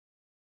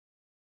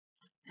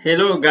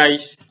Hello,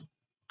 guys,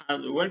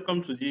 and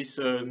welcome to this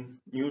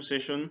new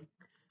session.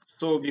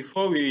 So,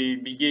 before we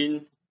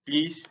begin,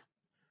 please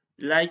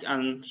like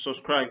and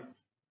subscribe.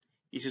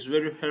 It is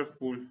very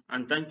helpful,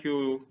 and thank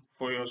you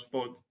for your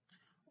support.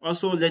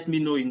 Also, let me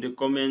know in the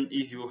comment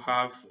if you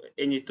have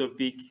any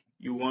topic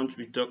you want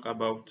we talk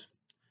about.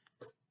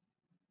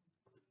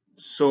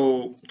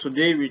 So,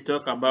 today we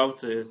talk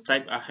about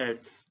type ahead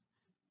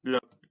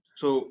block.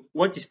 So,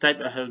 what is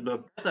type ahead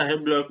block? Type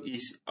ahead block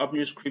is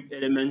OmniScript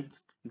element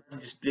that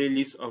display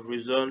list of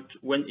results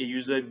when a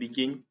user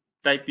begin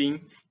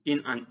typing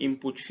in an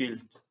input field.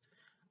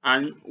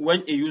 And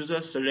when a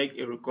user selects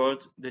a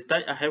record, the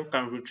type ahead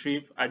can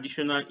retrieve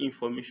additional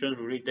information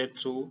related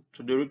to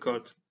the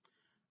record.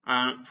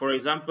 And for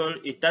example,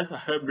 a type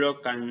ahead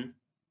block can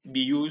be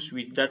used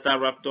with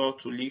Dataraptor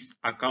to list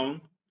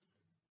account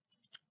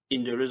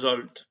in the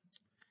result.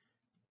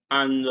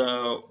 And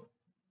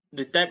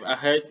the type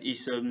ahead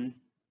is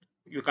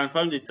you can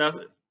find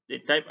the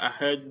type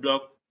ahead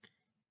block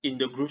in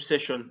the group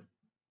session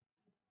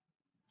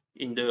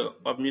in the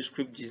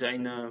OmniScript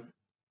Designer.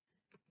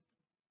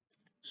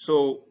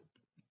 So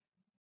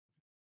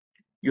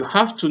you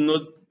have to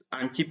note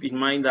and keep in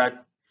mind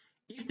that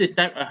if the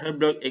type ahead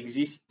block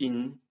exists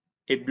in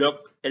a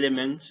block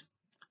element,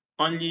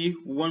 only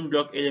one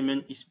block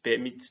element is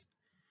permitted.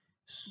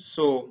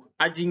 So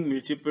adding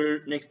multiple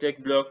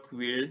nested block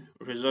will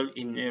result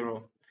in error.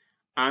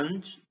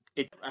 And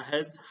a type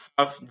ahead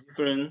have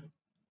different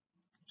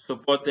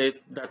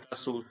supported data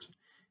source.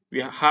 We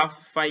have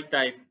 5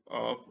 types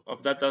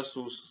of data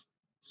source.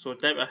 So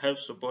type ahead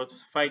support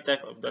 5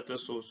 types of data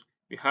source.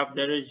 We have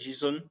direct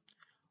JSON,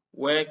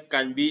 where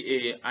can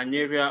be an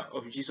area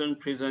of JSON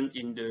present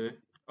in the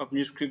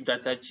OmniScript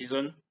data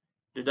JSON,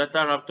 the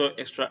Dataraptor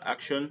extra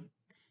action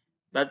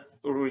that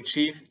will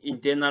retrieve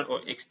internal or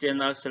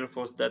external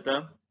Salesforce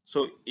data.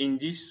 So in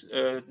this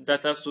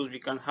data source, we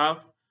can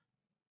have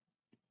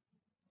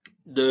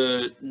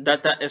the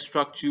data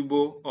extract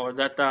tubo or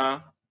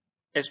data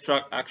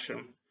extract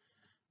action.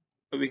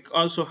 We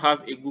also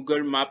have a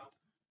Google Map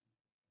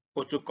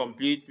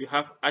autocomplete. We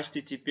have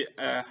HTTP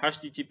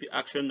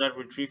action that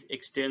retrieve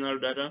external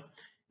data.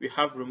 We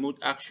have remote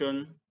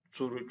action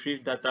to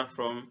retrieve data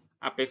from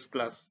Apex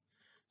class.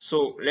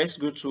 So let's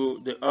go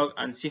to the org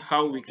and see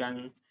how we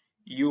can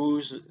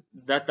use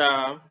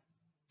data.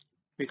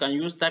 We can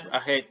use type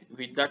ahead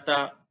with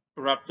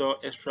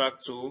Dataraptor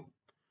extract to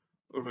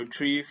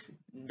retrieve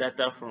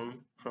data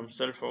from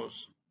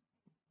Salesforce.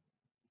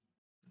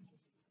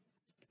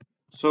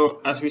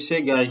 So as we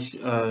say, guys,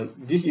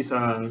 this is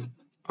an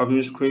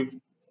OmniScript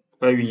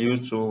where we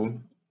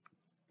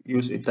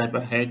use a type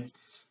ahead.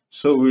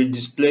 So we'll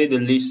display the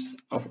list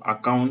of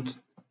account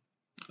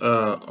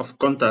of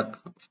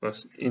contact, of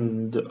course,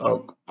 in the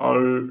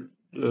all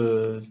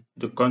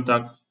the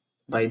contact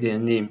by their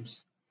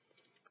names.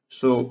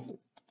 So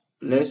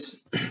let's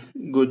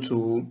go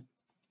to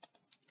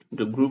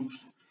the groups.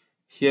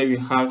 Here we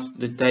have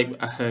the type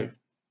ahead.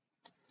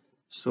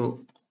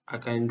 So I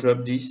can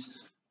drop this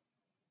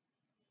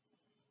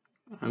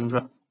and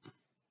drop.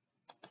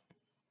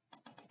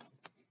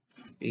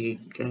 We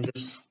can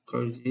just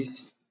call this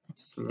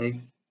select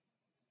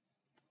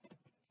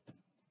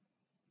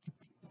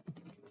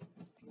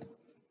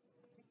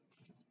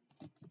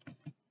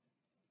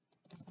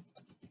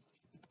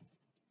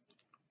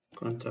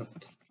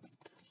contact.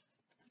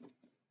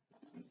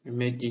 We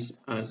make it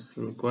as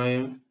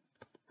required.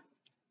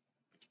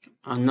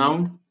 And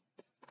now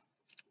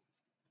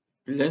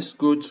let's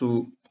go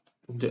to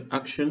the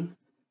action.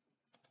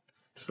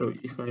 So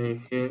if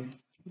I here,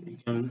 we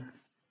can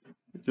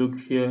look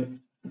here,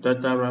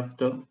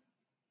 Dataraptor.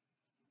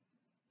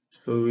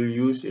 So we'll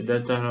use a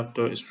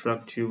Dataraptor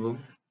extract table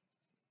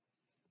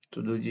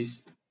to do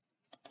this.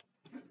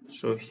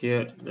 So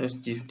here, let's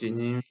give the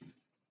name,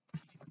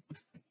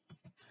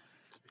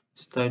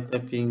 start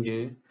typing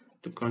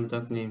the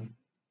contact name.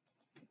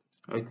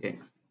 Okay,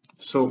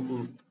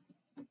 so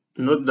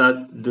note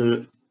that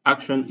the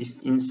action is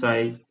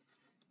inside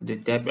the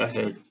type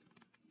ahead.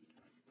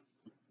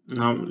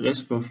 Now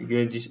let's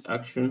configure this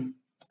action.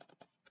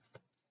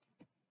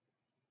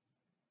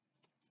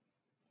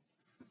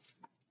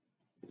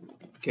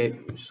 Okay,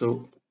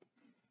 so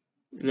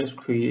let's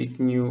create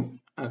new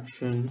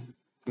action,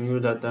 new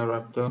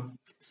Dataraptor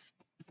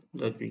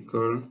that we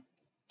call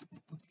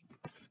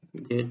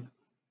get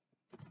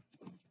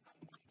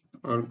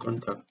all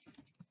contact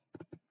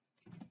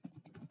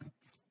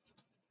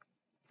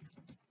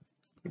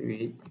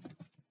with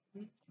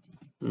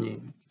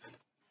name.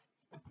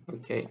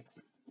 Okay,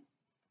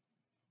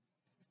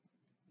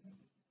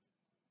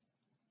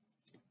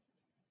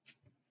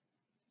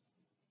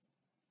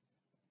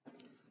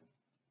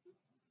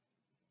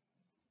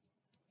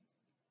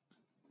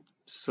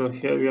 so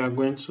here we are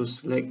going to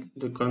select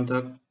the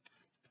contact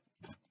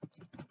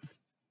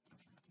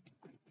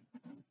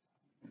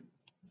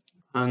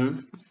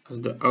and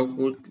as the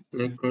output,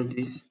 let's call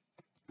this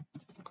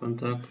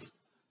contact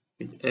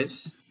with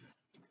S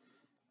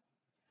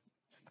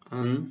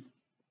and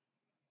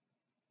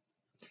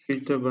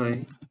filter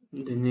by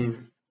the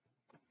name,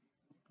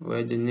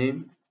 where the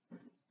name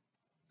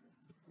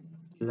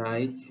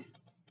like,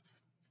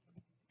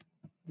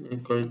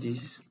 let's call this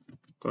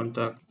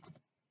contact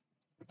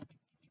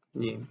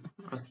name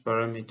as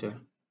parameter,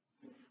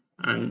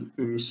 and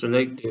we will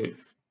select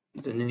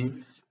the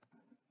name.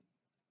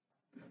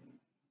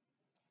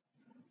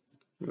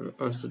 We'll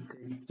also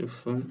take the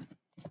phone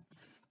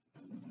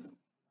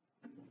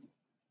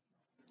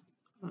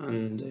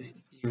and the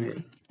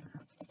email.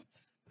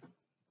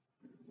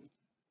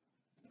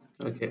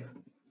 Okay,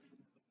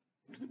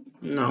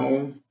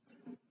 now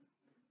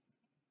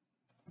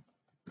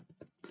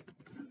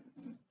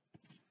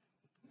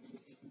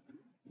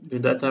the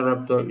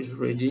Dataraptor is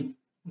ready.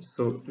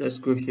 So let's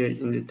go here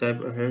in the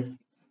type ahead.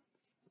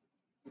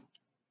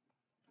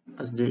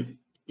 As the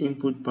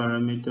input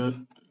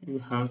parameter, you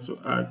have to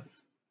add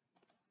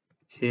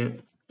here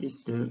is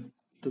the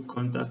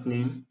contact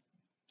name,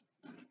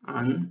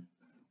 and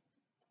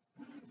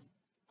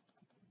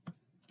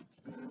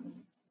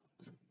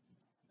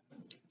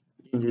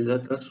in the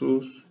data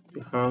source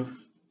you have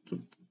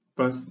to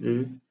pass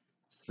the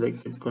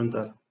selected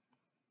contact.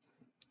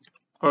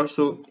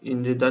 Also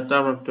in the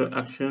Dataraptor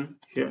action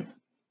here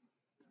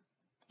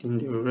in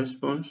the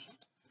response,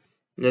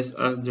 let's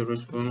add the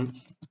response.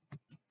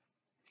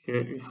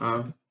 Here we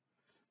have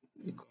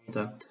the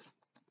contact,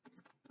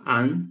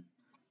 and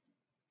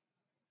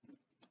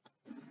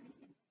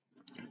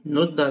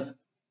note that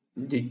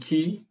the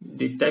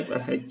type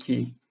ahead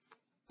key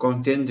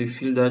contains the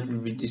field that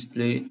will be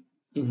displayed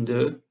in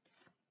the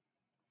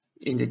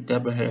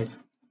tab ahead,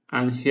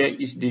 and here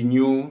is the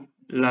new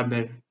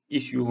label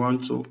if you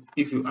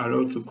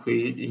allow to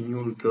create a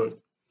new record.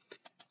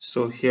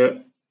 So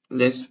here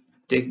let's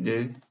take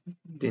the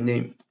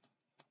name,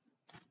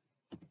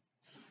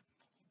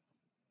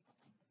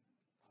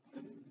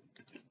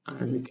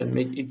 and we can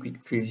make a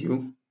quick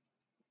preview.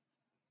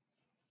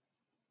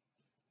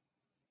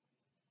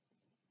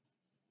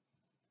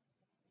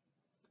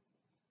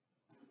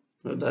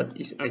 So that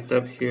is, I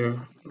type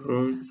here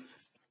roles,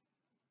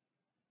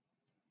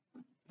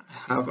 I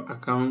have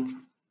account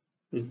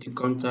with the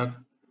contact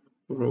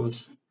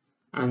rows,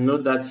 and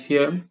note that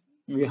here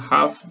we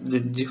have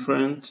the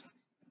different,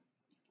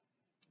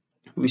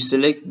 we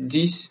select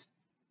this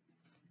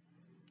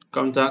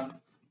contact,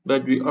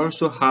 but we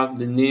also have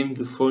the name,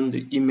 the phone,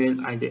 the email,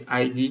 and the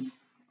ID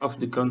of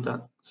the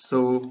contact.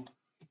 So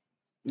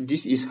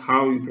this is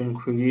how you can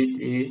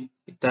create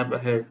a tab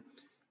ahead.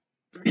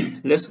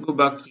 Let's go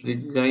back to the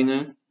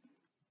designer,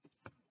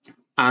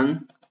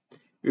 and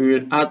we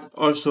will add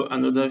also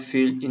another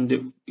field in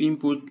the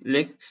input.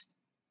 Let's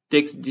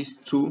take these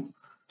two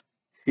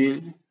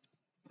fields.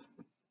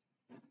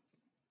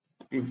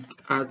 We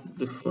add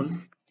the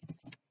phone,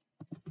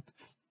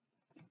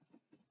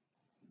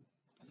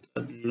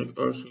 that will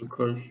also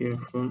call here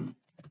phone,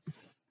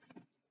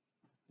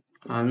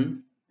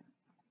 and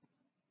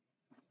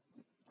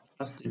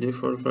as the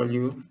default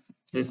value,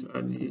 let's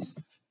add this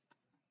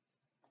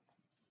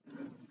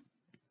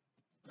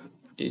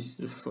is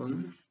the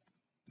phone.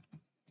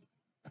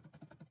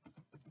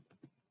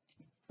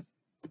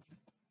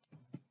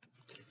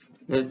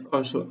 Let's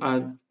also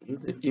add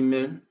the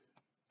email.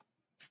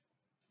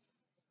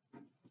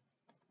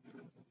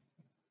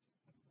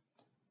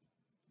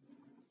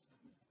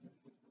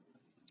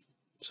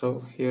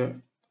 So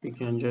here we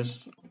can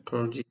just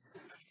call this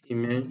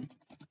email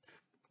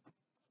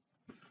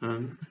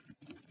and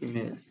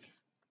email.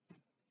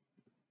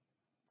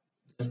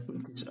 Let's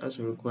put this as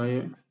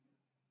required,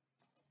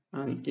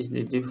 and is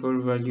the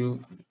default value,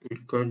 we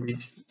call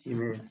this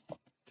email.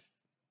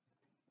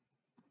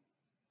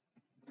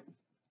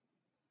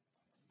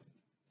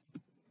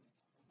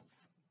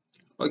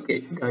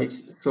 Okay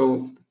guys,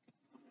 so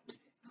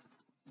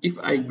if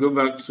I go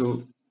back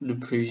to the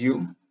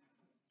preview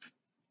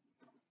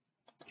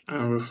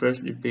and refresh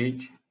the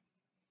page,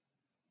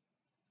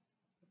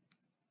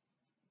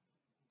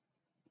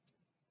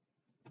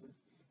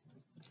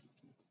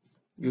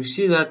 you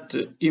see that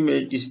the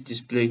email is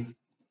displayed,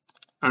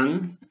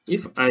 and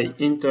if I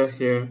enter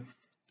here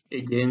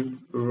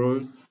again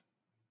rows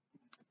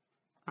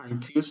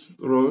and choose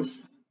rows,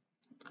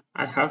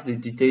 I have the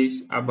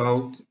details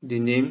about the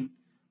name,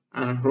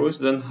 and rows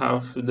don't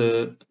have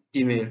the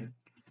email.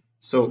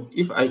 So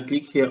if I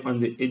click here on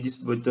the edit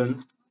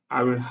button,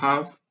 I will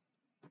have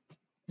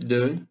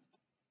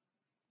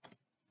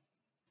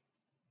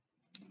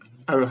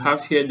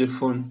here the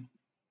phone.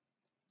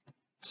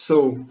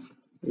 So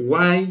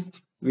why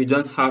we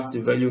don't have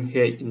the value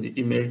here in the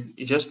email?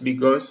 It's just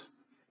because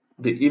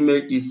the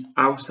email is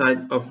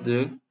outside of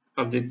the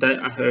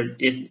type ahead.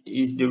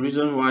 Is the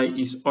reason why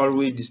it's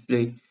always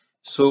displayed.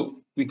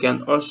 So we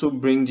can also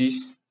bring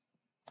this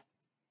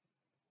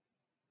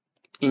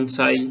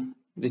inside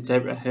the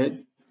type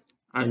ahead,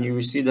 and you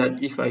will see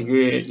that if I go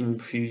here in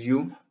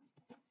preview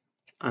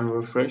and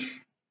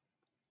refresh,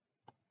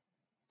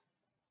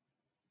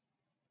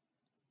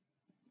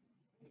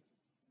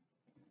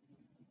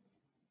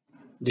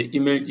 the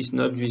email is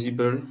not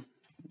visible.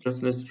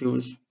 Just let's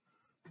choose,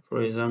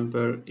 for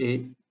example,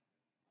 A,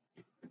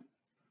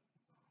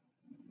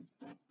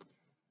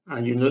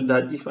 and you know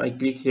that if I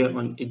click here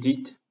on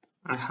edit,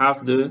 I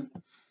have the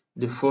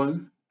the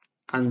phone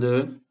and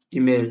the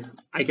email.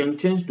 I can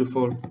change the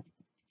phone.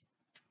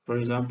 For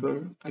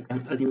example, I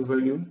can add new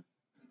value.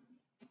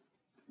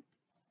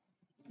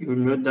 You will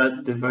note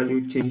that the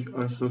value changed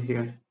also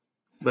here,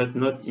 but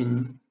not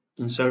in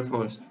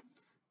Salesforce.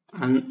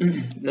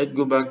 And let's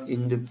go back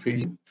in the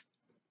preview.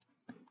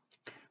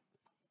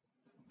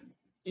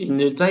 In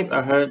the type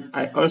ahead,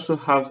 I also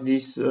have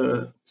this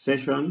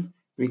session.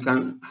 We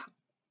can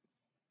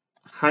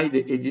hide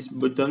the edit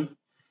button.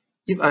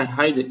 If I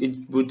hide the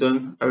edit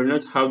button, I will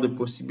not have the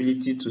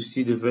possibility to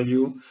see the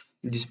value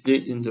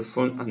displayed in the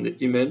phone and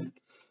the email.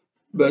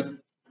 But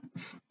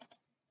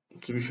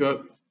to be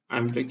sure,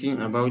 I'm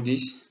talking about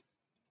this.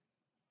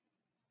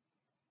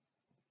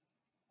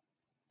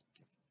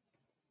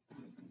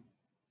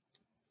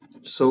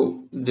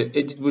 So the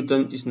edit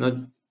button is not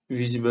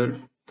visible.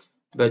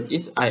 But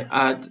if I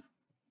add,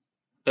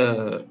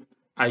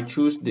 I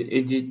choose the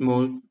edit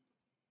mode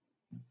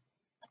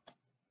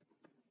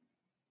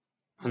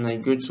and I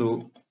go to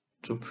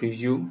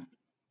preview.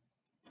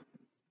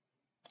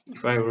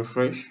 If I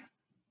refresh,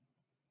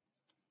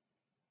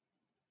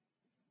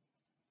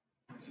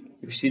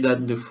 you see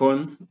that the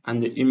phone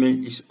and the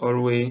email is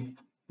always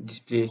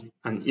displayed.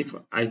 And if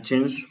I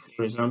change,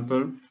 for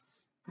example,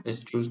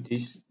 let's choose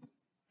this,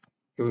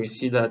 you will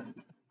see that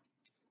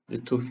the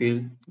two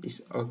field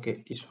is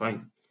okay, is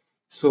fine.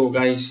 So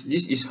guys,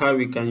 this is how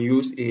we can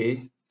use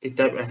a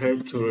type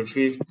ahead to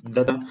retrieve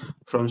data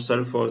from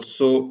Salesforce.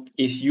 So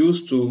it's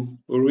used to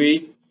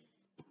read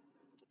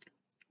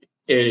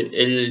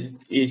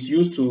is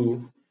used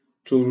to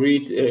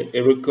read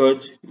a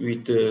record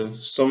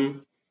with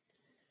some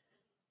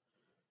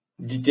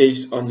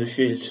details on the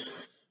field.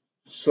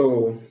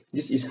 So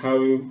this is how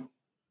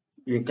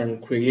you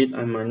can create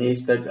and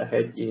manage type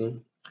ahead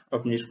in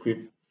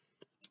OmniScript.